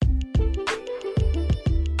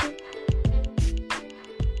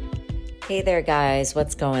Hey there, guys.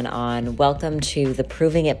 What's going on? Welcome to the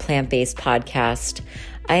Proving It Plant-Based podcast.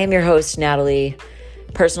 I am your host, Natalie,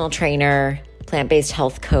 personal trainer, plant-based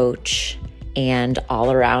health coach, and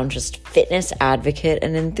all around just fitness advocate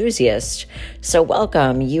and enthusiast. So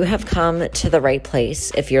welcome. You have come to the right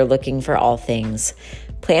place if you're looking for all things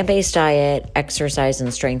plant-based diet, exercise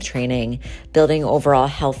and strength training, building overall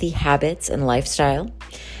healthy habits and lifestyle,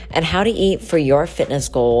 and how to eat for your fitness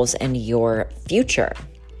goals and your future.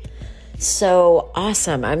 So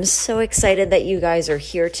awesome. I'm so excited that you guys are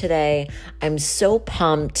here today. I'm so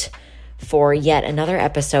pumped for yet another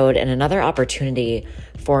episode and another opportunity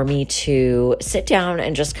for me to sit down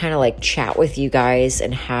and just kind of like chat with you guys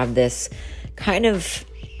and have this kind of,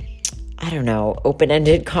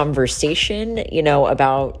 open-ended conversation,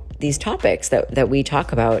 about these topics that we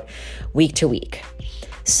talk about week to week.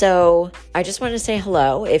 So I just want to say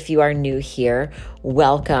hello. If you are new here,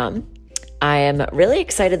 welcome. I am really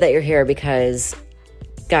excited that you're here because,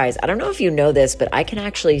 guys, I don't know if you know this, but I can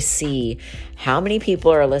actually see how many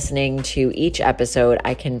people are listening to each episode.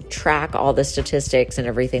 I can track all the statistics and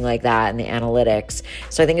everything like that and the analytics.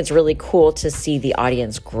 So I think it's really cool to see the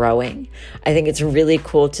audience growing. I think it's really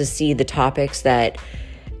cool to see the topics that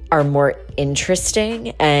are more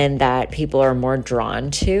interesting and that people are more drawn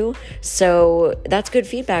to. So that's good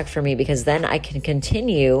feedback for me because then I can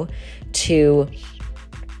continue to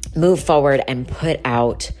move forward and put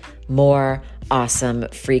out more awesome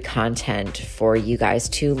free content for you guys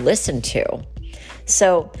to listen to.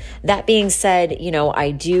 So that being said,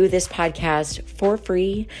 I do this podcast for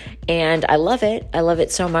free and I love it. I love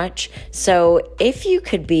it so much. So if you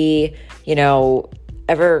could be,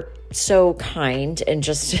 ever so kind and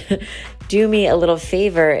just do me a little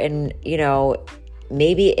favor and,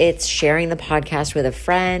 maybe it's sharing the podcast with a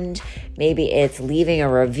friend. Maybe it's leaving a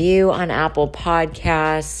review on Apple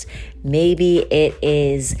Podcasts. Maybe it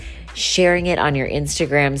is sharing it on your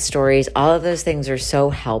Instagram stories. All of those things are so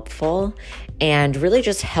helpful and really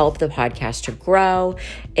just help the podcast to grow.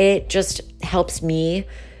 It just helps me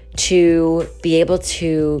to be able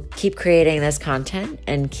to keep creating this content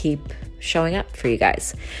and keep showing up for you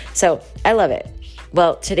guys. So I love it.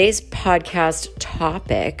 Well, today's podcast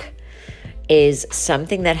topic is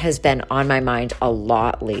something that has been on my mind a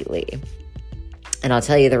lot lately. And I'll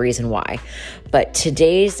tell you the reason why. But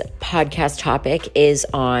today's podcast topic is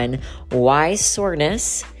on why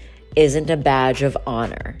soreness isn't a badge of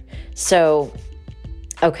honor. So,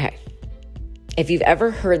 okay. If you've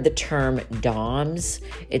ever heard the term DOMS,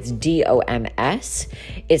 it's DOMS.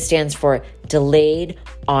 It stands for Delayed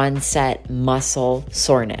Onset Muscle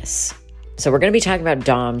Soreness. So we're going to be talking about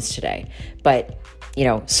DOMS today, but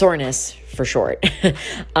soreness for short.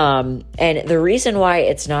 And the reason why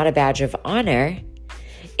it's not a badge of honor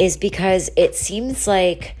is because it seems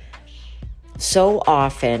like so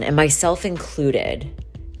often, and myself included,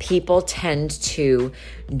 people tend to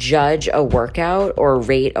judge a workout or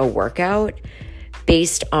rate a workout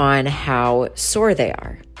based on how sore they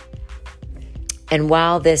are. And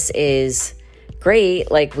while this is great,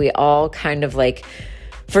 we all kind of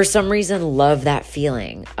for some reason love that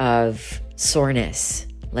feeling of soreness,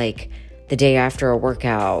 the day after a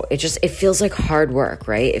workout. It feels like hard work,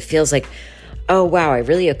 right? It feels like, oh wow, I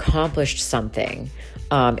really accomplished something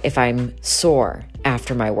if I'm sore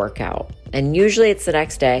after my workout. And usually it's the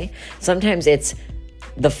next day. Sometimes it's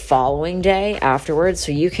the following day afterwards.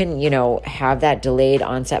 So you can, have that delayed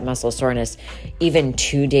onset muscle soreness even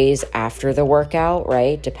 2 days after the workout,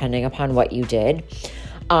 right? Depending upon what you did.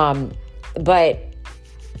 But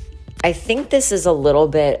I think this is a little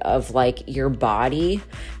bit of your body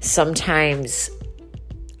sometimes,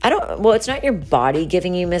 it's not your body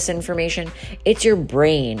giving you misinformation. It's your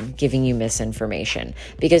brain giving you misinformation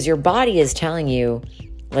because your body is telling you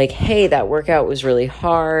hey, that workout was really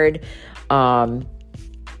hard. And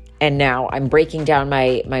now I'm breaking down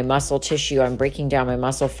my muscle tissue. I'm breaking down my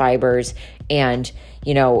muscle fibers. And,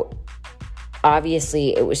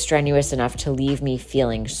 obviously it was strenuous enough to leave me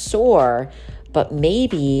feeling sore, but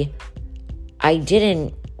maybe I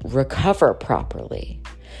didn't recover properly.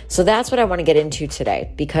 So that's what I want to get into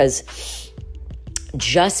today, because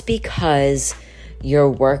just because your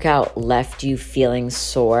workout left you feeling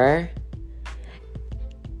sore,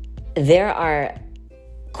 there are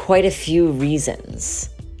quite a few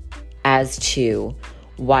reasons as to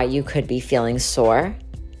why you could be feeling sore.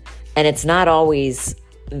 And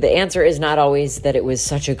the answer is not always that it was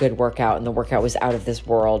such a good workout and the workout was out of this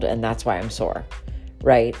world and that's why I'm sore,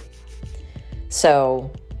 right?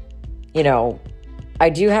 So, I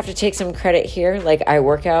do have to take some credit here. I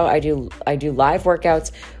work out, I do live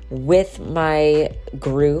workouts with my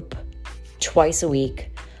group twice a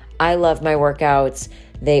week. I love my workouts.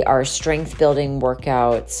 They are strength building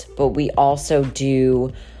workouts, but we also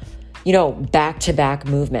do, back-to-back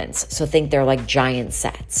movements. So think they're like giant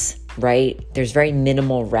sets, right? There's very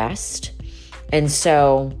minimal rest. And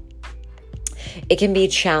so it can be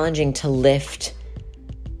challenging to lift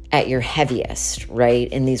at your heaviest, right,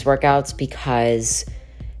 in these workouts because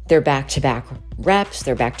they're back-to-back reps,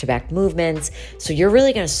 they're back-to-back movements. So you're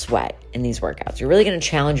really going to sweat in these workouts. You're really going to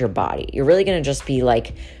challenge your body. You're really going to just be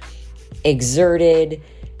like exerted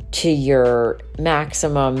to your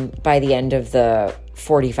maximum by the end of the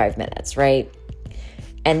 45 minutes, right?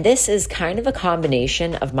 And this is kind of a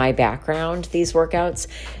combination of my background, these workouts.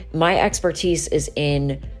 My expertise is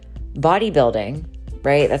in bodybuilding,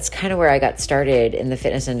 right? That's kind of where I got started in the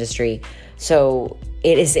fitness industry. So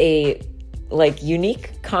it is a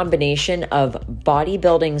unique combination of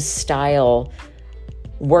bodybuilding style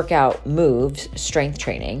workout moves, strength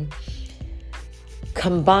training,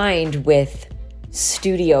 combined with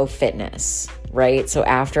studio fitness, right? So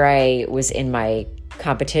after I was in my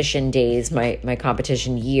competition days, my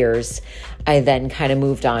competition years, I then kind of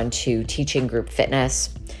moved on to teaching group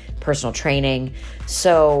fitness, personal training.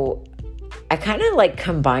 So I kind of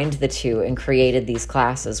combined the two and created these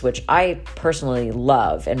classes, which I personally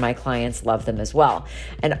love, and my clients love them as well.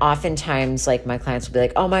 And oftentimes, my clients will be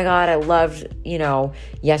like, oh my God, I loved,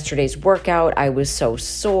 yesterday's workout. I was so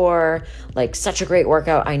sore, such a great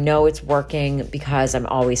workout. I know it's working because I'm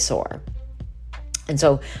always sore. And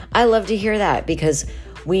so I love to hear that because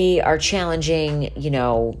we are challenging,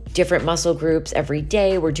 different muscle groups every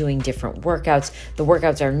day. We're doing different workouts. The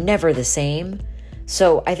workouts are never the same.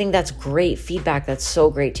 So I think that's great feedback. That's so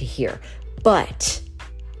great to hear. But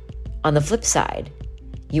on the flip side,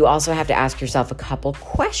 you also have to ask yourself a couple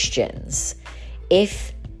questions.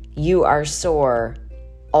 If you are sore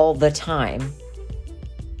all the time,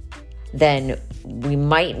 then we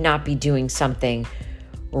might not be doing something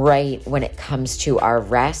right when it comes to our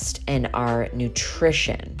rest and our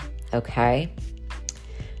nutrition, okay?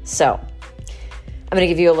 So I'm going to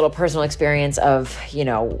give you a little personal experience of,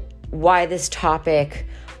 why this topic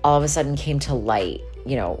all of a sudden came to light,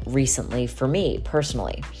 recently for me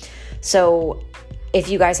personally. So if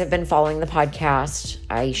you guys have been following the podcast,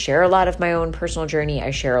 I share a lot of my own personal journey.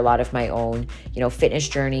 I share a lot of my own, fitness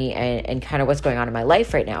journey and kind of what's going on in my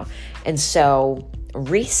life right now. And so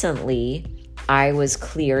recently I was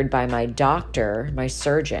cleared by my doctor, my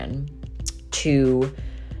surgeon, to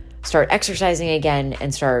start exercising again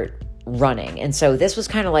and start running. And so this was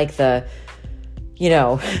kind of like the,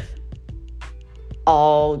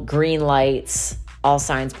 all green lights, all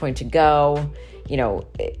signs point to go,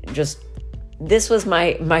 this was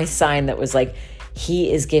my sign that was like,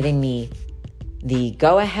 he is giving me the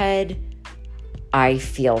go ahead. I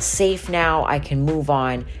feel safe now. I can move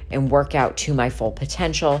on and work out to my full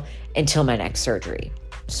potential until my next surgery.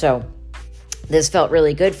 So this felt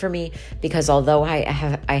really good for me because although I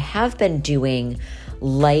have been doing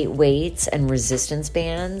light weights and resistance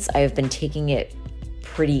bands, I have been taking it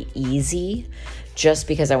pretty easy just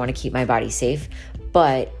because I want to keep my body safe.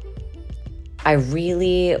 But I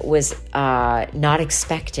really was not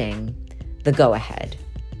expecting the go ahead,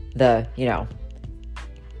 the,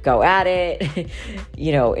 go at it,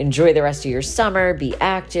 enjoy the rest of your summer, be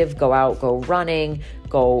active, go out, go running,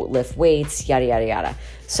 go lift weights, yada, yada, yada.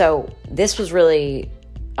 So this was really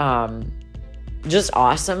just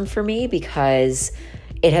awesome for me because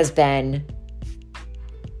it has been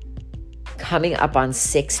coming up on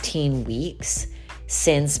 16 weeks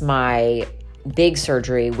since my big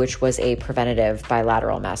surgery, which was a preventative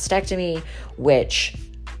bilateral mastectomy, which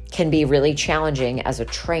can be really challenging as a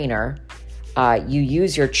trainer. You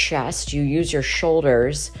use your chest, you use your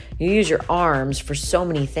shoulders, you use your arms for so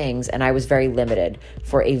many things. And I was very limited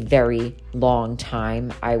for a very long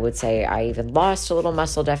time. I would say I even lost a little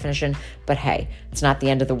muscle definition, but hey, it's not the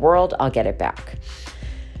end of the world. I'll get it back.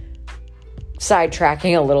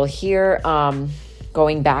 Sidetracking a little here,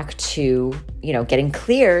 going back to, getting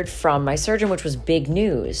cleared from my surgeon, which was big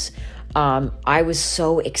news. I was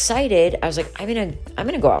so excited. I was like, I'm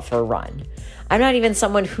gonna go out for a run. I'm not even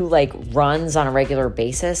someone who runs on a regular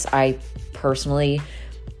basis. I personally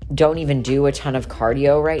don't even do a ton of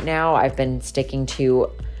cardio right now. I've been sticking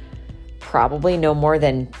to probably no more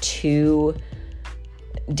than 2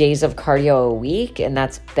 days of cardio a week, and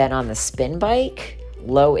that's been on the spin bike.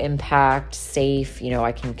 Low impact, safe,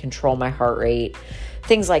 I can control my heart rate,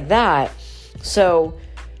 things like that. So,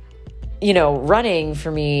 running for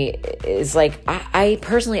me is I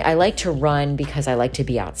personally, I like to run because I like to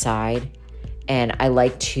be outside and I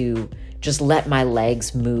like to just let my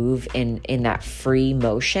legs move in that free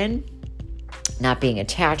motion, not being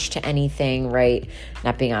attached to anything, right?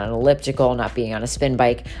 Not being on an elliptical, not being on a spin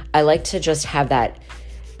bike. I like to just have that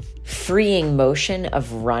freeing motion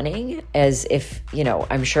of running, as if,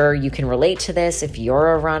 I'm sure you can relate to this if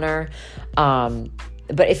you're a runner.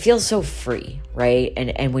 But it feels so free, right?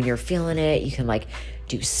 And when you're feeling it, you can like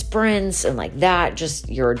do sprints and like that, just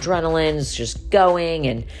your adrenaline's just going,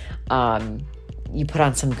 and you put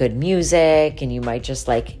on some good music and you might just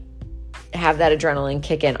like have that adrenaline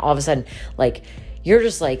kick in. All of a sudden, like you're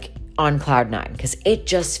just like on cloud nine because it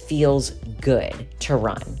just feels good to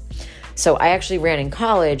run. So I actually ran in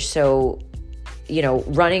college. So,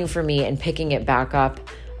 running for me and picking it back up,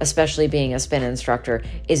 especially being a spin instructor,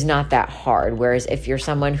 is not that hard. Whereas if you're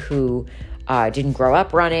someone who didn't grow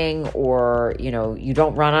up running, or, you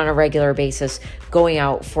don't run on a regular basis, going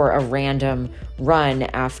out for a random run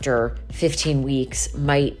after 15 weeks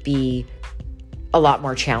might be a lot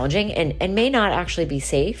more challenging and may not actually be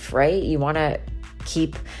safe, right? You want to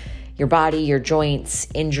keep your body, your joints,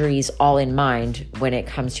 injuries all in mind when it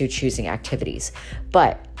comes to choosing activities.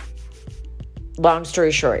 But long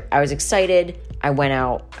story short, I was excited. I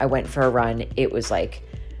went for a run. It was like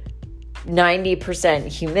 90%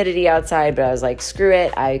 humidity outside, but I was like, screw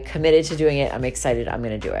it. I committed to doing it. I'm excited. I'm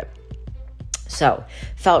going to do it. So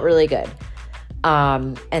felt really good.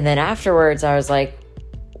 And then afterwards I was like,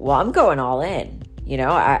 well, I'm going all in.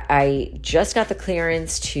 I just got the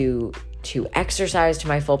clearance to exercise to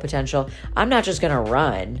my full potential. I'm not just going to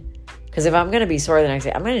run, because if I'm going to be sore the next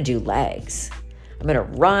day, I'm going to do legs. I'm going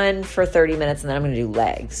to run for 30 minutes and then I'm going to do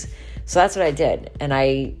legs. So that's what I did. And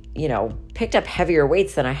I, picked up heavier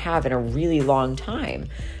weights than I have in a really long time.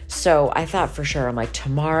 So I thought for sure, I'm like,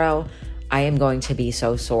 tomorrow I am going to be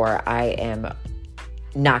so sore. I am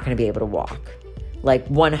not going to be able to walk. Like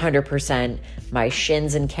 100%, my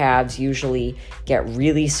shins and calves usually get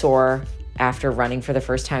really sore after running for the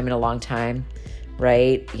first time in a long time,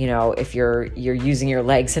 right? If you're using your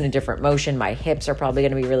legs in a different motion, my hips are probably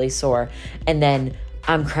going to be really sore. And then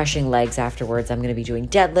I'm crushing legs afterwards. I'm going to be doing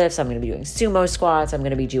deadlifts. I'm going to be doing sumo squats. I'm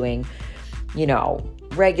going to be doing,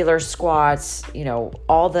 regular squats,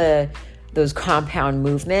 all those compound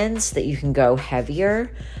movements that you can go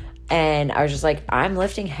heavier. And I was just like, I'm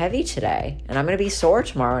lifting heavy today and I'm going to be sore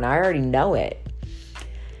tomorrow. And I already know it.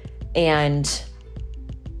 And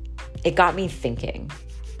it got me thinking.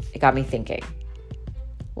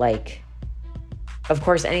 Like, of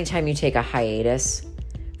course, anytime you take a hiatus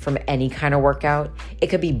from any kind of workout, it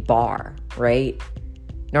could be bar, right?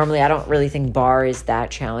 Normally, I don't really think bar is that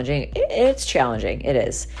challenging. It's challenging. It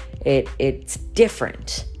is. It's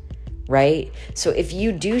different, right? So if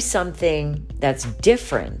you do something that's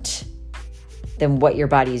different than what your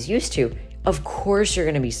body is used to, of course you're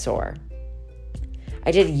going to be sore.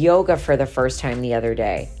 I did yoga for the first time the other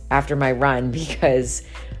day after my run because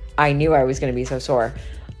I knew I was going to be so sore.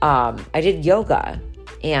 I did yoga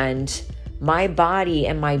and my body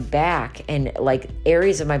and my back and like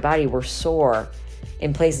areas of my body were sore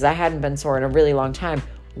in places I hadn't been sore in a really long time.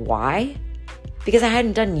 Why? Because I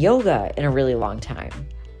hadn't done yoga in a really long time.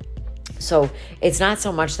 So it's not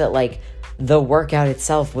so much that like the workout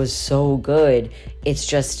itself was so good. It's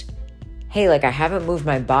just, hey, like I haven't moved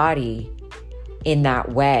my body in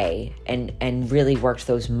that way and really worked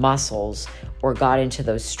those muscles or got into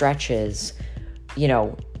those stretches,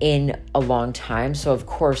 in a long time. So of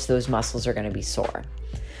course those muscles are going to be sore.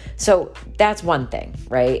 So that's one thing,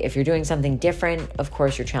 right? If you're doing something different, of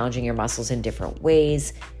course you're challenging your muscles in different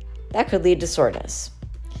ways. That could lead to soreness.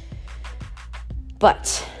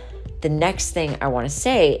 But the next thing I want to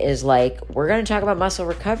say is like, we're going to talk about muscle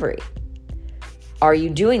recovery. Are you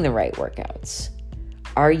doing the right workouts?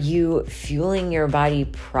 Are you fueling your body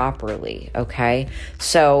properly? Okay.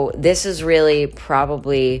 So this is really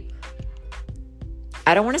probably,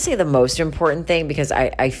 I don't want to say the most important thing because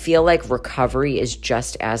I feel like recovery is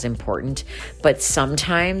just as important, but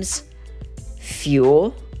sometimes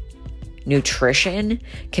fuel, nutrition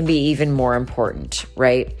can be even more important,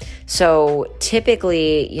 right? So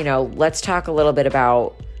typically, let's talk a little bit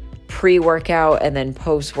about pre-workout and then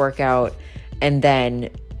post-workout and then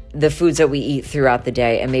the foods that we eat throughout the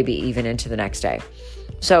day and maybe even into the next day.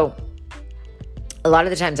 So a lot of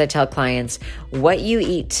the times I tell clients what you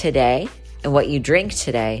eat today and what you drink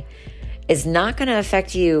today is not going to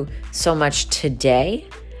affect you so much today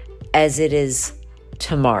as it is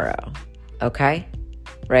tomorrow. Okay?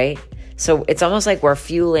 Right? So it's almost like we're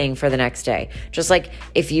fueling for the next day. Just like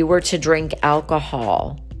if you were to drink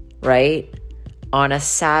alcohol, right, on a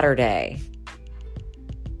Saturday,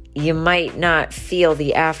 you might not feel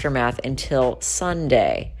the aftermath until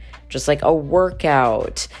Sunday. Just like a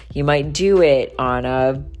workout, you might do it on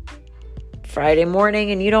a Friday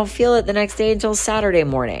morning and you don't feel it the next day until Saturday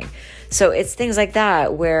morning. So it's things like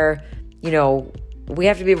that where, we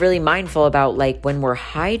have to be really mindful about like when we're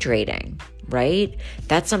hydrating, right?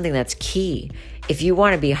 That's something that's key. If you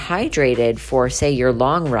want to be hydrated for, say, your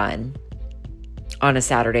long run on a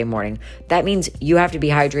Saturday morning, that means you have to be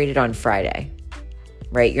hydrated on Friday,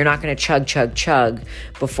 right? You're not going to chug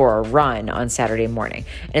before a run on Saturday morning.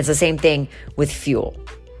 And it's the same thing with fuel,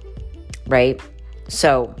 right?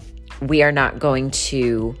 So we are not going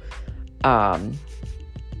to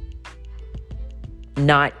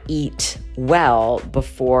not eat well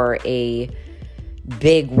before a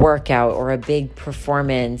big workout or a big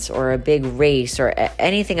performance or a big race or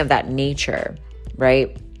anything of that nature,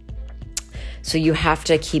 right? So you have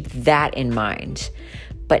to keep that in mind.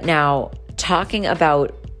 But now talking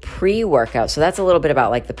about pre-workout, so that's a little bit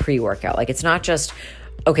about like the pre-workout. Like it's not just,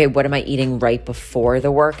 okay, what am I eating right before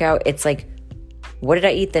the workout? It's like, what did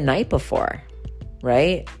I eat the night before,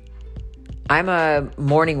 right? I'm a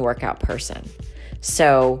morning workout person.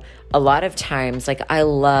 So a lot of times, like I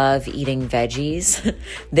love eating veggies.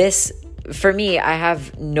 This, for me, I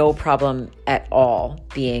have no problem at all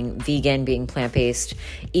being vegan, being plant-based.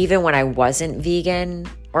 Even when I wasn't vegan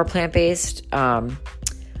or plant-based,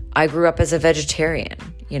 I grew up as a vegetarian.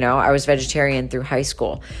 I was vegetarian through high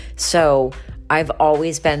school. So I've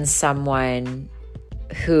always been someone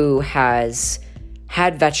who has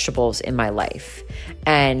had vegetables in my life.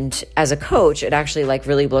 And as a coach, it actually like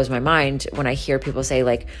really blows my mind when I hear people say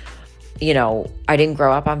like, I didn't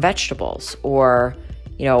grow up on vegetables, or,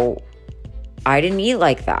 I didn't eat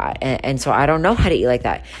like that. And so I don't know how to eat like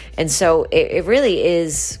that. And so it really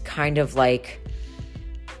is kind of like,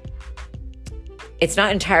 it's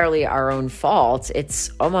not entirely our own fault.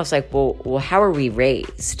 It's almost like, well, how are we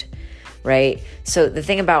raised? Right? So the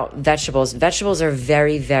thing about vegetables are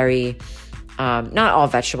very, very, not all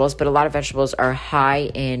vegetables, but a lot of vegetables are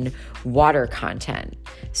high in water content.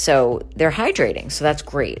 So they're hydrating. So that's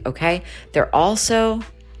great. Okay. They're also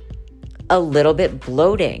a little bit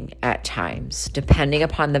bloating at times, depending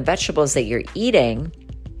upon the vegetables that you're eating.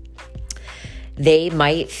 They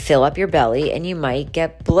might fill up your belly and you might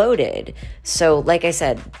get bloated. So like I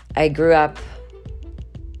said, I grew up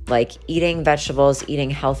like eating vegetables,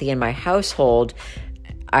 eating healthy in my household.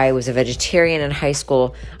 I was a vegetarian in high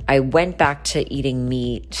school. I went back to eating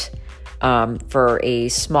meat for a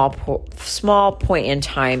small point in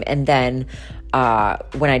time. And then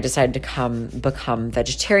when I decided to become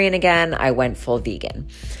vegetarian again, I went full vegan.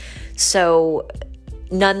 So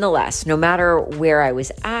nonetheless, no matter where I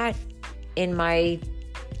was at in my,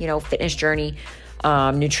 fitness journey,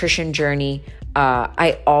 nutrition journey,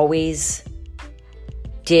 I always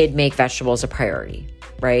did make vegetables a priority,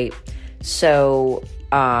 right? So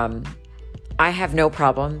I have no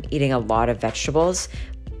problem eating a lot of vegetables,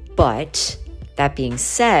 but that being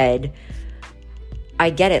said, I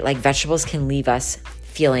get it. Like vegetables can leave us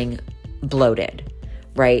feeling bloated,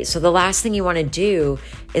 right? So the last thing you want to do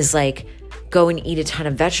is like go and eat a ton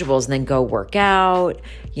of vegetables and then go work out.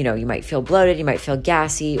 You might feel bloated, you might feel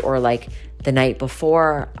gassy, or like the night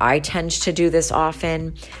before. I tend to do this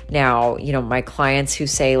often. Now, my clients who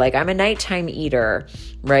say like, I'm a nighttime eater,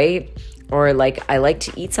 right? Or like, I like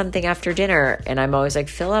to eat something after dinner, and I'm always like,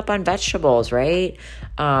 fill up on vegetables, right?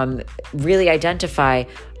 Really identify,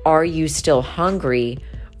 are you still hungry,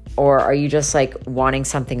 or are you just like wanting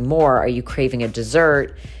something more? Are you craving a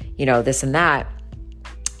dessert? This and that.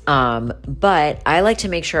 But I like to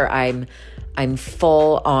make sure I'm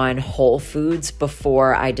full on whole foods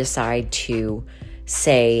before I decide to,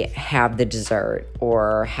 say, have the dessert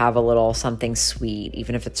or have a little something sweet,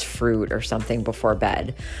 even if it's fruit or something before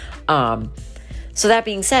bed. So that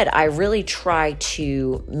being said, I really try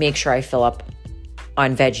to make sure I fill up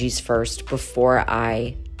on veggies first before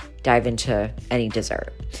I dive into any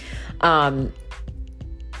dessert.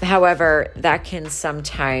 However, that can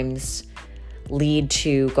sometimes lead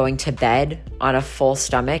to going to bed on a full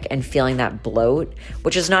stomach and feeling that bloat,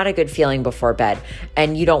 which is not a good feeling before bed.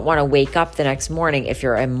 And you don't want to wake up the next morning, if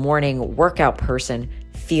you're a morning workout person,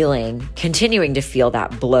 continuing to feel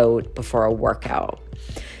that bloat before a workout.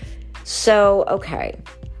 So, okay.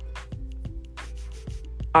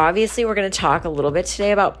 Obviously, we're going to talk a little bit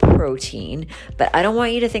today about protein, but I don't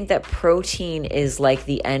want you to think that protein is like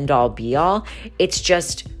the end-all be-all. It's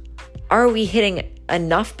just, are we hitting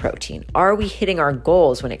enough protein? Are we hitting our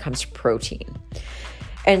goals when it comes to protein?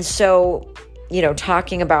 And so,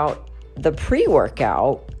 talking about the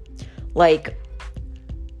pre-workout, like,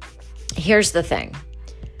 here's the thing.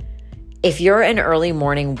 if you're an early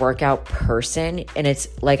morning workout person, and it's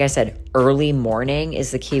like I said, early morning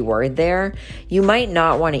is the key word there, you might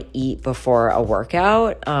not want to eat before a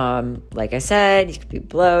workout. Like I said, you could be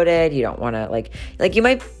bloated. You don't want to like you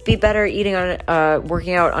might be better eating on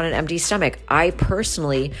working out on an empty stomach. I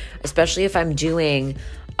personally, especially if I'm doing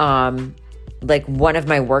like one of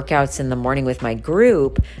my workouts in the morning with my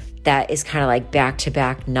group that is kind of like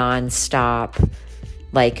back-to-back nonstop,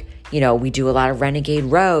 like, you know, we do a lot of renegade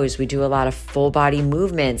rows. We do a lot of full body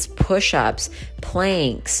movements, push-ups,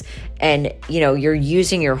 planks, and, you know, you're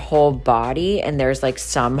using your whole body and there's like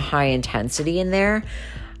some high intensity in there.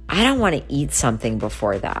 I don't want to eat something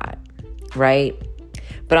before that, right?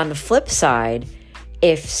 But on the flip side,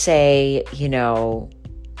 if say, you know,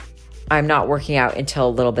 I'm not working out until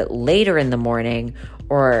a little bit later in the morning,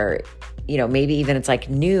 or, you know, maybe even it's like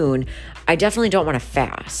noon, I definitely don't want to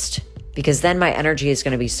fast, because then my energy is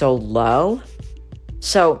going to be so low.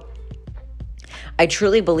 So I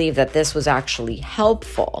truly believe that this was actually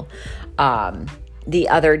helpful. The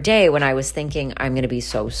other day when I was thinking I'm going to be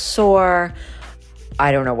so sore,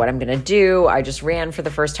 I don't know what I'm going to do. I just ran for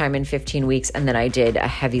the first time in 15 weeks and then I did a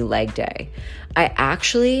heavy leg day. I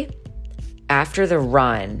actually, after the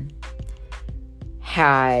run,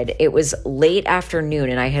 it was late afternoon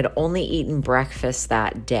and I had only eaten breakfast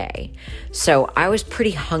that day. So I was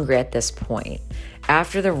pretty hungry at this point.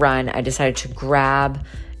 After the run, I decided to grab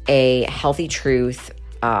a Healthy Truth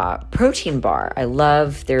protein bar. I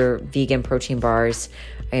love their vegan protein bars.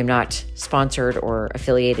 I am not sponsored or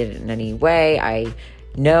affiliated in any way. I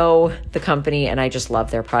know the company and I just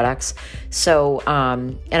love their products. So,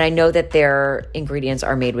 and I know that their ingredients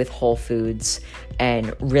are made with whole foods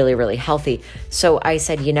and really, really healthy. So I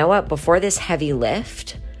said, you know what, before this heavy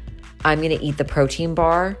lift, I'm going to eat the protein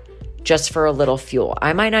bar just for a little fuel.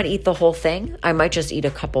 I might not eat the whole thing. I might just eat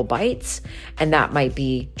a couple bites and that might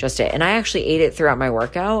be just it. And I actually ate it throughout my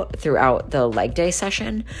workout, throughout the leg day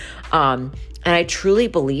session. And I truly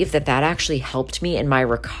believe that that actually helped me in my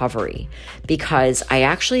recovery, because I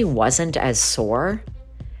actually wasn't as sore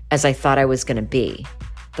as I thought I was going to be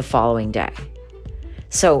the following day.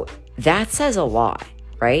 So that says a lot,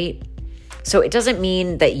 right? So it doesn't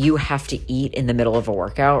mean that you have to eat in the middle of a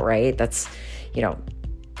workout, right? That's, you know,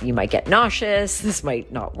 you might get nauseous. This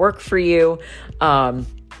might not work for you.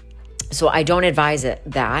 So I don't advise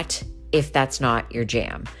that if that's not your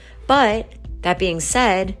jam. But that being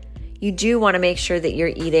said, you do want to make sure that you're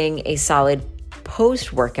eating a solid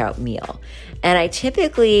post-workout meal. And I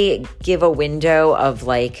typically give a window of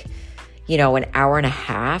like, you know, an hour and a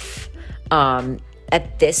half.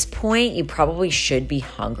 At this point, you probably should be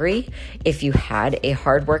hungry if you had a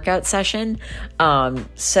hard workout session.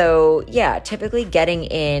 So yeah, typically getting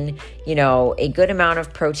in, you know, a good amount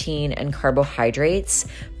of protein and carbohydrates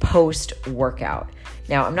post-workout.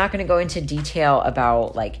 Now, I'm not going to go into detail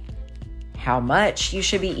about like how much you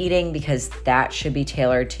should be eating, because that should be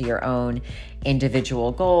tailored to your own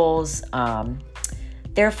individual goals.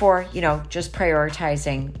 Therefore, you know, just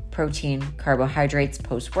prioritizing protein, carbohydrates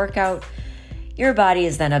post-workout. Your body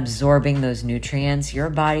is then absorbing those nutrients. Your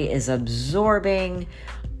body is absorbing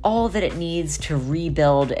all that it needs to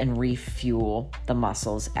rebuild and refuel the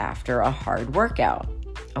muscles after a hard workout.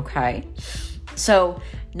 Okay? So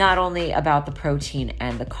not only about the protein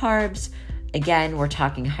and the carbs, again, we're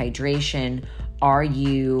talking hydration. Are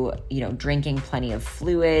you drinking plenty of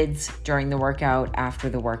fluids during the workout, after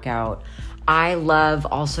the workout? I love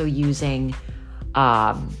also using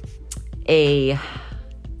a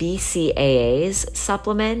BCAAs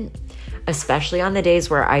supplement, especially on the days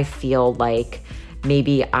where I feel like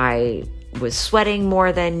maybe I was sweating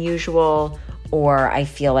more than usual, or I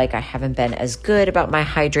feel like I haven't been as good about my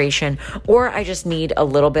hydration, or I just need a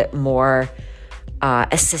little bit more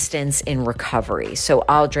assistance in recovery. So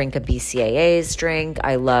I'll drink a BCAAs drink.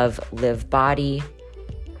 I love Live Body.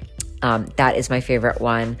 That is my favorite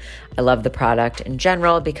one. I love the product in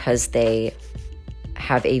general because they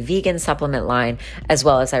have a vegan supplement line, as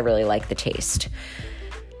well as I really like the taste.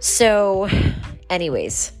 So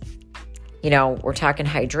anyways, we're talking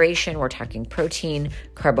hydration, we're talking protein,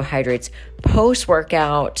 carbohydrates,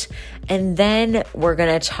 post-workout, and then we're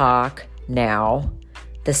going to talk now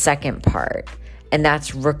the second part, and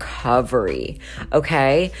that's recovery.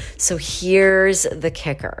 Okay, so here's the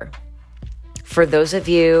kicker. For those of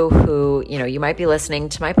you who, you might be listening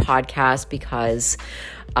to my podcast because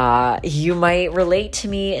you might relate to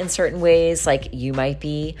me in certain ways, like you might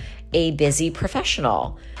be a busy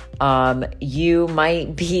professional. You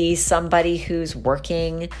might be somebody who's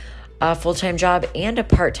working a full-time job and a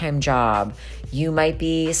part-time job. You might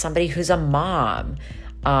be somebody who's a mom.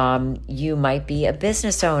 You might be a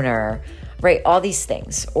business owner. right? All these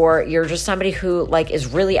things. Or you're just somebody who like is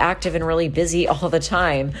really active and really busy all the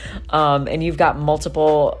time. And you've got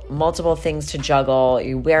multiple things to juggle.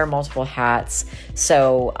 You wear multiple hats.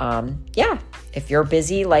 So, yeah, if you're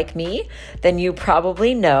busy like me, then you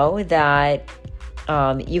probably know that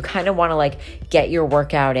you kind of want to like get your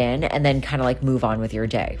workout in and then kind of like move on with your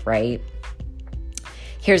day, right?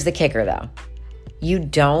 Here's the kicker though. You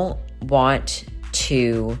don't want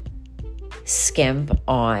to skimp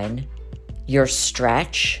on your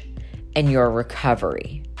stretch and your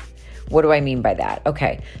recovery. What do I mean by that?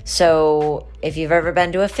 Okay, so if you've ever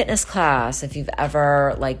been to a fitness class, if you've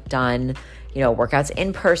ever like done, workouts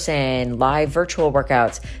in person, live virtual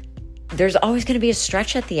workouts, there's always going to be a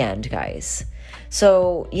stretch at the end, guys.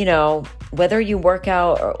 So, whether you work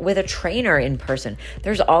out with a trainer in person,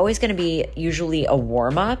 there's always going to be usually a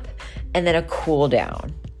warm up and then a cool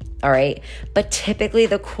down. All right. But typically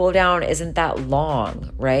the cool down isn't that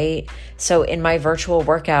long, right? So in my virtual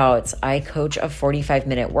workouts, I coach a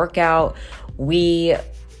 45-minute workout. We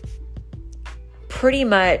pretty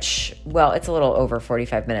much, well, it's a little over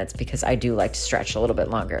 45 minutes because I do like to stretch a little bit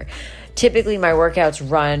longer. Typically my workouts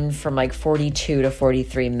run from like 42 to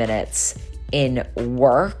 43 minutes in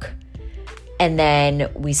work. And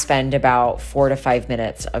then we spend about 4 to 5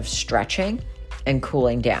 minutes of stretching and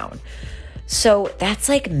cooling down. So that's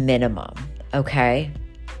like minimum, okay?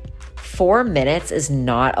 4 minutes is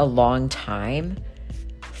not a long time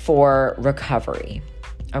for recovery,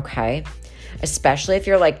 okay? Especially if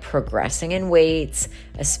you're like progressing in weights,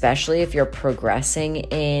 especially if you're progressing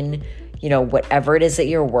in, whatever it is that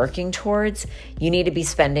you're working towards, you need to be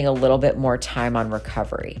spending a little bit more time on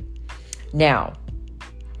recovery. Now,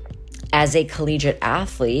 as a collegiate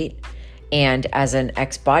athlete and as an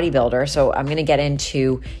ex-bodybuilder, so I'm going to get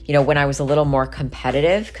into, when I was a little more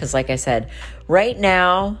competitive, because like I said, right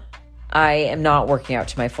now, I am not working out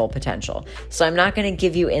to my full potential. So I'm not going to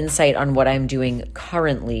give you insight on what I'm doing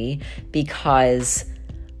currently because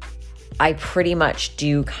I pretty much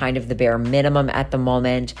do kind of the bare minimum at the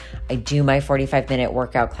moment. I do my 45-minute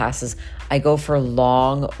workout classes. I go for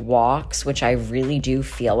long walks, which I really do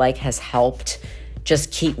feel like has helped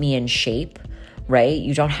just keep me in shape, right?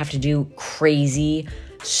 You don't have to do crazy,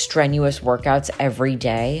 strenuous workouts every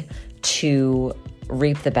day to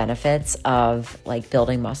reap the benefits of like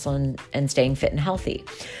building muscle and staying fit and healthy.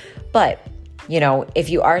 But, if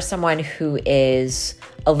you are someone who is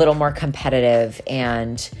a little more competitive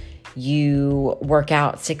and you work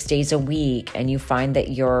out 6 days a week and you find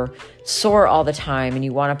that you're sore all the time and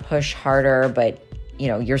you want to push harder, but,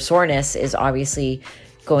 your soreness is obviously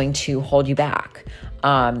going to hold you back.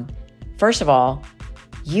 First of all,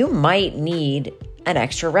 you might need an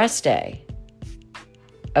extra rest day.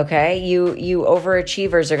 Okay, you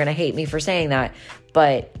overachievers are going to hate me for saying that,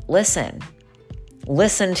 but listen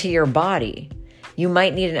to your body. You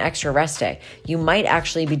might need an extra rest day. You might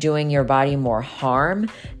actually be doing your body more harm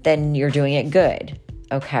than you're doing it good.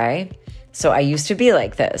 Okay, so I used to be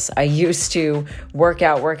like this. I used to work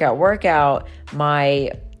out.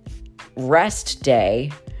 My rest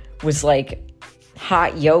day was like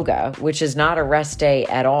hot yoga, which is not a rest day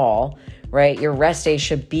at all. Right? Your rest day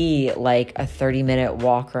should be like a 30-minute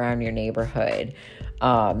walk around your neighborhood,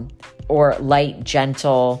 or light,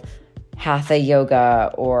 gentle hatha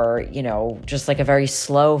yoga, or, just like a very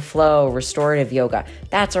slow flow restorative yoga.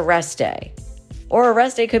 That's a rest day. Or a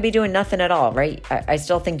rest day could be doing nothing at all, right? I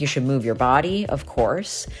still think you should move your body, of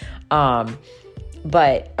course.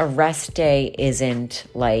 But a rest day isn't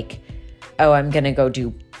like, oh, I'm going to go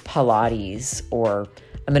do Pilates or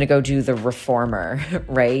I'm going to go do the reformer,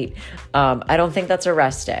 right? I don't think that's a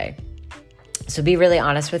rest day. So be really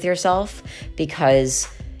honest with yourself because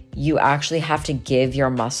you actually have to give your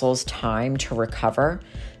muscles time to recover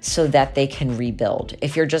so that they can rebuild.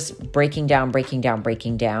 If you're just breaking down,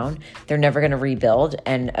 they're never going to rebuild.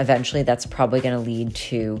 And eventually that's probably going to lead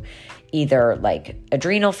to either like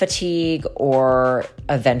adrenal fatigue or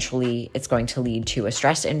eventually it's going to lead to a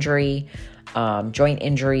stress injury, joint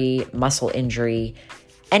injury, muscle injury,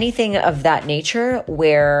 anything of that nature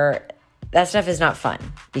where that stuff is not fun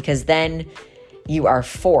because then you are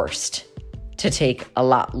forced to take a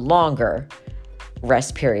lot longer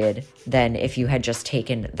rest period than if you had just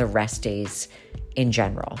taken the rest days in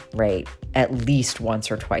general, right? At least once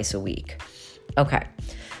or twice a week. Okay.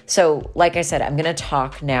 So like I said, I'm going to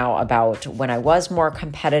talk now about when I was more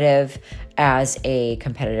competitive as a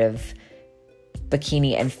competitive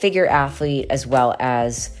bikini and figure athlete, as well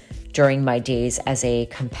as during my days as a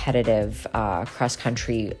competitive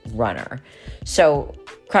cross-country runner. So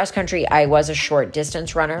cross-country, I was a short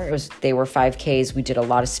distance runner. They were 5Ks. We did a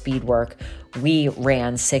lot of speed work. We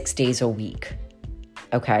ran 6 days a week.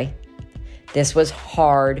 Okay. This was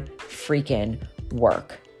hard freaking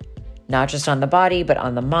work, not just on the body, but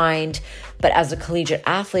on the mind. But as a collegiate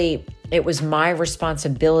athlete, it was my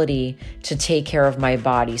responsibility to take care of my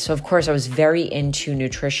body. So of course I was very into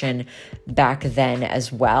nutrition back then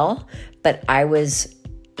as well, but I was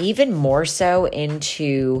even more so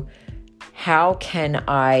into how can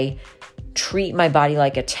I treat my body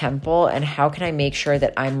like a temple, and how can I make sure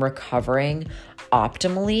that I'm recovering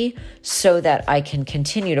optimally so that I can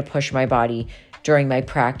continue to push my body during my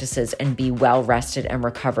practices and be well rested and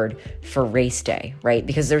recovered for race day, right?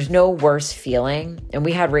 Because there's no worse feeling. And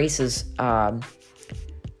we had races, I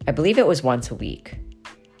believe it was once a week,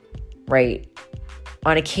 right?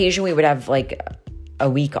 On occasion, we would have like a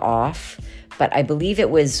week off, but I believe it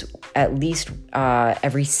was at least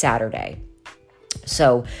every Saturday.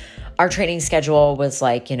 So our training schedule was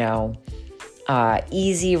like,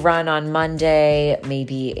 easy run on Monday.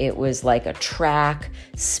 Maybe it was like a track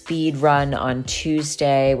speed run on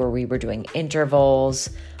Tuesday where we were doing intervals.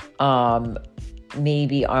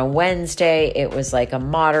 Maybe on Wednesday, it was like a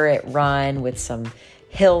moderate run with some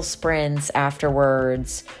hill sprints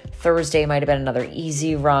afterwards. Thursday might have been another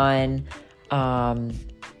easy run.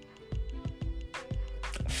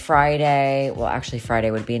 Friday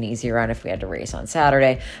would be an easy run if we had to race on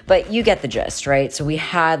Saturday, but you get the gist, right? So we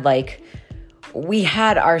had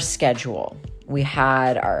our schedule, we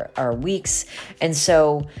had our weeks. And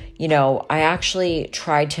so, I actually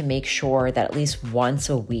tried to make sure that at least once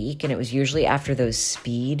a week, and it was usually after those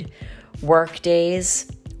speed work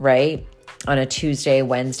days, right? On a Tuesday,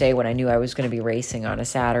 Wednesday, when I knew I was going to be racing on a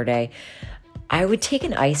Saturday, I would take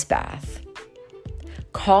an ice bath.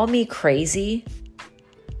 Call me crazy,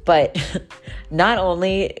 but not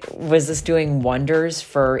only was this doing wonders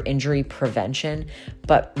for injury prevention,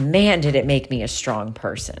 but man, did it make me a strong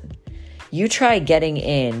person. You try getting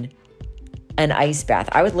in an ice bath.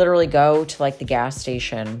 I would literally go to like the gas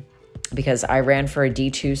station because I ran for a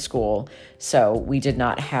D2 school. So we did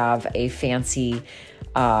not have a fancy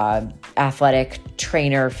athletic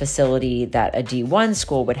trainer facility that a D1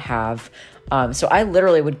 school would have. So I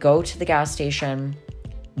literally would go to the gas station,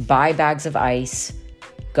 buy bags of ice,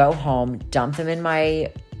 go home, dump them in my,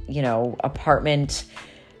 apartment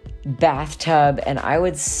bathtub, and I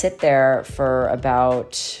would sit there for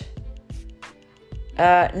about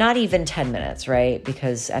not even 10 minutes, right?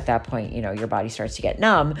 Because at that point, your body starts to get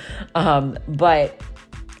numb. But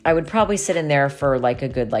I would probably sit in there for like a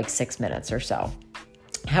good 6 minutes or so.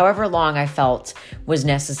 However long I felt was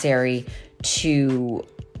necessary to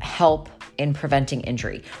help in preventing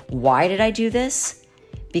injury. Why did I do this?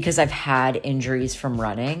 Because I've had injuries from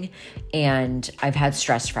running and I've had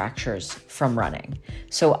stress fractures from running.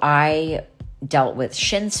 So I dealt with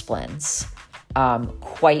shin splints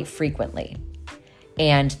quite frequently.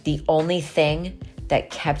 And the only thing that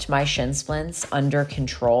kept my shin splints under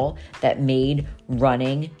control, that made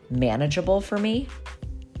running manageable for me,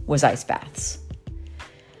 was ice baths.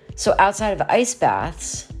 So outside of ice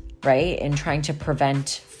baths, right, and trying to prevent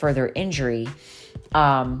further injury,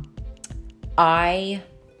 I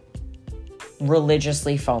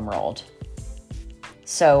religiously foam rolled.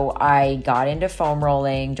 So I got into foam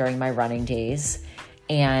rolling during my running days,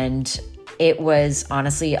 and it was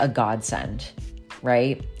honestly a godsend,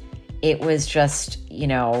 right? It was just,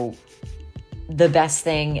 the best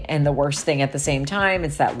thing and the worst thing at the same time.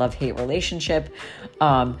 It's that love-hate relationship.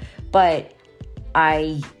 But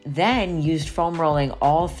I then used foam rolling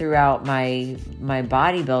all throughout my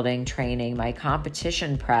bodybuilding training, my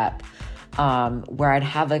competition prep, where I'd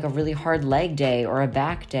have like a really hard leg day or a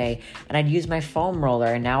back day, and I'd use my foam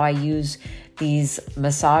roller. And now I use these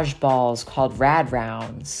massage balls called Rad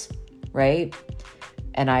Rounds, right?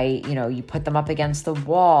 And you put them up against the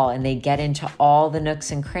wall and they get into all the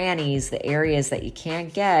nooks and crannies, the areas that you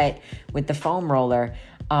can't get with the foam roller.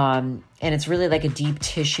 And it's really like a deep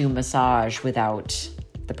tissue massage without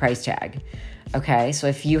the price tag. Okay. So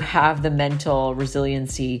if you have the mental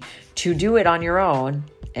resiliency to do it on your own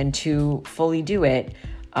and to fully do it,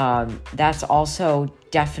 that's also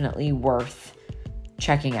definitely worth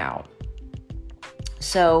checking out.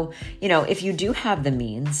 So, if you do have the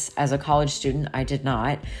means, as a college student, I did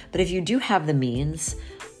not, but if you do have the means,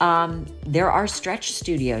 there are stretch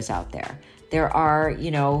studios out there. There are,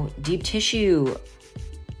 deep tissue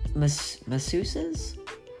masseuses,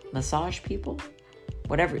 massage people,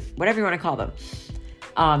 whatever you want to call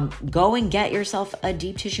them. Go and get yourself a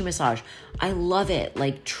deep tissue massage. I love it.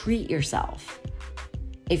 Like, treat yourself.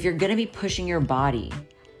 If you're going to be pushing your body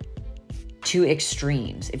to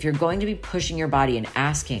extremes, if you're going to be pushing your body and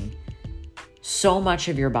asking so much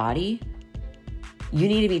of your body, you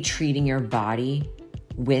need to be treating your body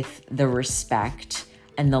with the respect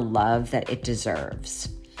and the love that it deserves.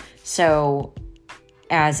 So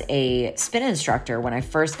as a spin instructor, when I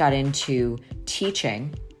first got into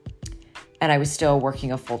teaching and I was still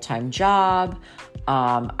working a full-time job,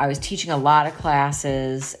 I was teaching a lot of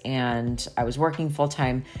classes and I was working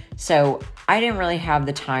full-time. So I didn't really have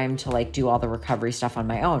the time to like do all the recovery stuff on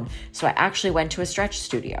my own. So I actually went to a stretch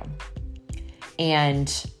studio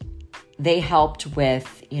and they helped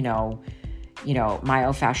with,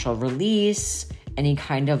 myofascial release, any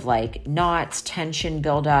kind of like knots, tension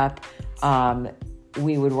buildup.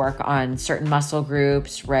 We would work on certain muscle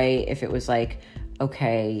groups, right? If it was like,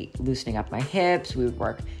 okay, loosening up my hips, we would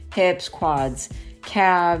work hips, quads,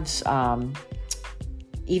 calves,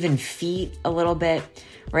 even feet a little bit,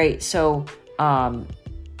 right? So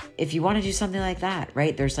if you want to do something like that,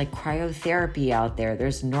 right, there's like cryotherapy out there.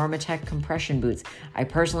 There's Normatec compression boots. I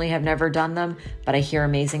personally have never done them, but I hear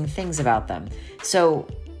amazing things about them. So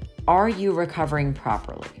are you recovering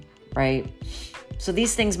properly, right? So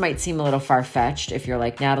these things might seem a little far-fetched if you're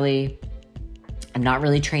like, Natalie, I'm not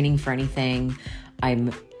really training for anything.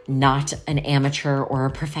 I'm not an amateur or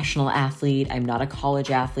a professional athlete. I'm not a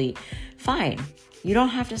college athlete. Fine. You don't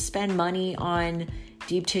have to spend money on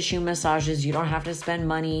deep tissue massages. You don't have to spend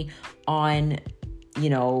money on,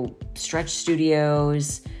 stretch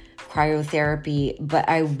studios, cryotherapy, but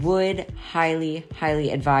I would highly,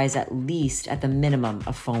 highly advise at least at the minimum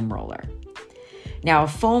a foam roller. Now, a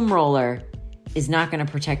foam roller is not going to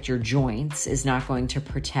protect your joints, is not going to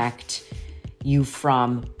protect you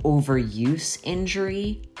from overuse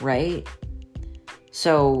injury, right?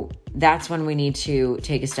 So that's when we need to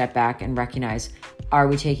take a step back and recognize, are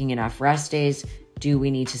we taking enough rest days? Do we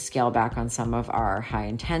need to scale back on some of our high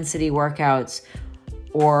intensity workouts?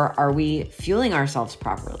 Or are we fueling ourselves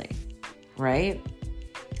properly, right?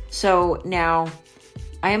 So now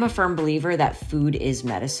I am a firm believer that food is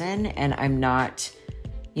medicine, and I'm not,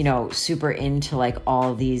 super into like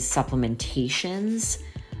all these supplementations.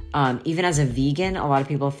 Even as a vegan, a lot of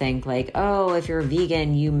people think like, oh, if you're a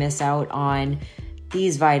vegan, you miss out on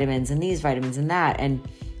these vitamins and that. And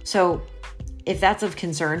so if that's of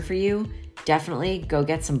concern for you, definitely go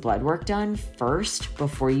get some blood work done first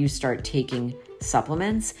before you start taking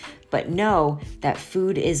supplements. But know that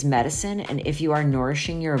food is medicine. And if you are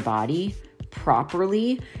nourishing your body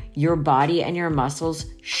properly, your body and your muscles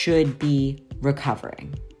should be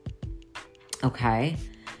recovering. Okay?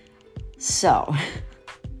 So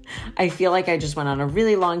I feel like I just went on a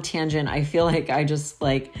really long tangent. I feel like I just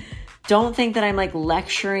don't think that I'm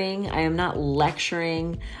lecturing. I am not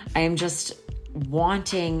lecturing. I am just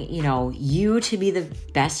wanting, you to be the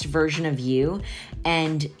best version of you.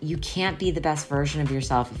 And you can't be the best version of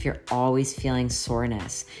yourself if you're always feeling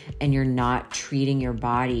soreness and you're not treating your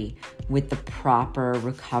body with the proper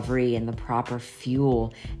recovery and the proper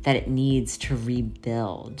fuel that it needs to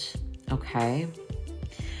rebuild. Okay?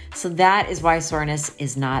 So that is why soreness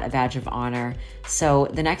is not a badge of honor. So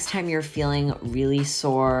the next time you're feeling really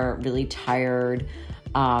sore, really tired,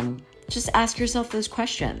 just ask yourself those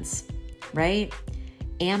questions, right?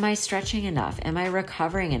 Am I stretching enough? Am I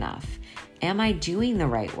recovering enough? Am I doing the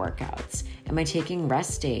right workouts? Am I taking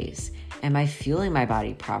rest days? Am I fueling my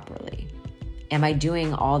body properly? Am I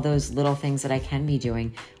doing all those little things that I can be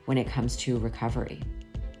doing when it comes to recovery?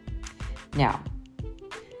 Now,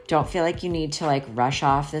 don't feel like you need to rush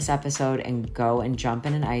off this episode and go and jump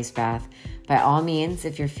in an ice bath. By all means,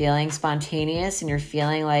 if you're feeling spontaneous and you're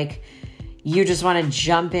feeling like you just want to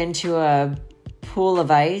jump into a pool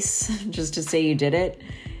of ice just to say you did it,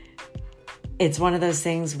 it's one of those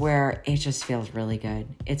things where it just feels really good.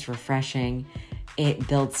 It's refreshing. It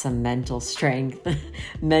builds some mental strength,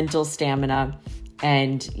 mental stamina.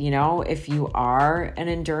 And, if you are an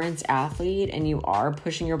endurance athlete and you are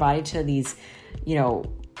pushing your body to these,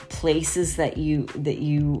 places that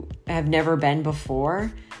you have never been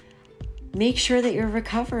before, make sure that you're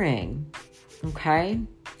recovering. Okay?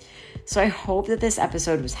 So I hope that this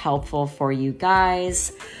episode was helpful for you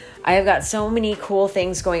guys. I have got so many cool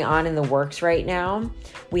things going on in the works right now.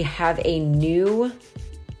 We have a new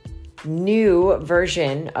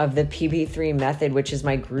version of the PB3 method, which is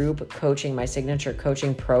my group coaching, my signature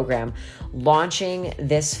coaching program, launching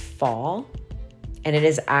this fall. And it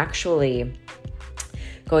is actually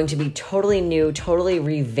going to be totally new, totally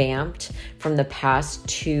revamped from the past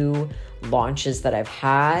 2 launches that I've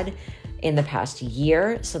had in the past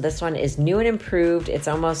year. So this one is new and improved. It's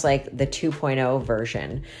almost like the 2.0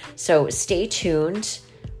 version. So stay tuned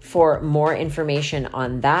for more information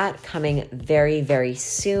on that coming very, very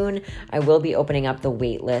soon. I will be opening up the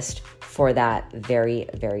wait list for that very,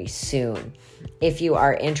 very soon. If you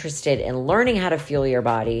are interested in learning how to fuel your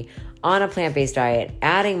body on a plant-based diet,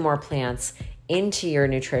 adding more plants into your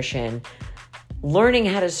nutrition, learning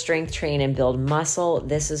how to strength train and build muscle,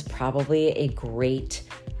 this is probably a great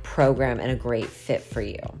program and a great fit for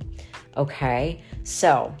you. Okay,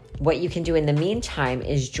 so what you can do in the meantime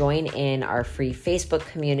is join in our free Facebook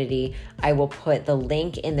community. I will put the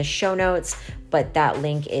link in the show notes, but that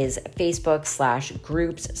link is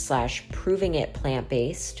Facebook/groups/proving it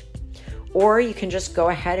plant-based. Or you can just go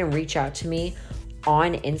ahead and reach out to me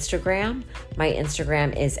on Instagram. My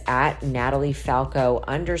Instagram is at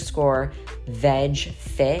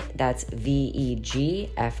NatalieFalco_vegfit. That's VEGFIT.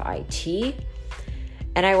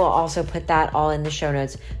 And I will also put that all in the show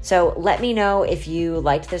notes. So let me know if you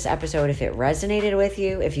liked this episode, if it resonated with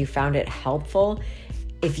you, if you found it helpful,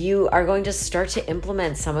 if you are going to start to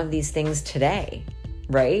implement some of these things today,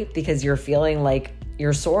 right? Because you're feeling like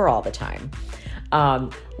you're sore all the time.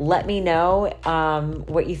 Let me know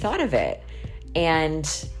what you thought of it. And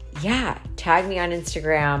yeah, tag me on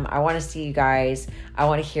Instagram. I want to see you guys. I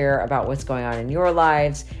want to hear about what's going on in your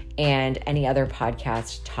lives and any other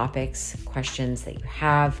podcast topics, questions that you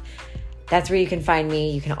have. That's where you can find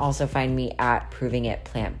me. You can also find me at Proving It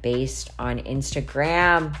Plant Based on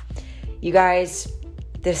Instagram. You guys,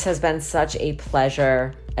 this has been such a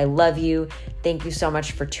pleasure. I love you. Thank you so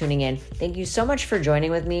much for tuning in. Thank you so much for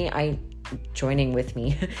joining me. I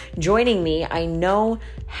know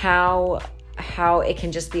how it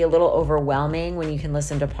can just be a little overwhelming when you can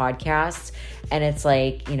listen to podcasts and it's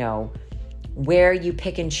like, where you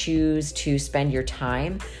pick and choose to spend your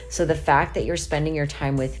time. So the fact that you're spending your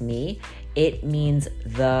time with me, it means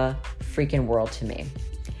the freaking world to me.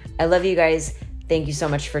 I love you guys. Thank you so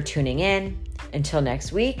much for tuning in. Until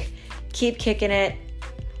next week, keep kicking it,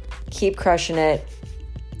 keep crushing it.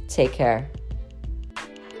 Take care.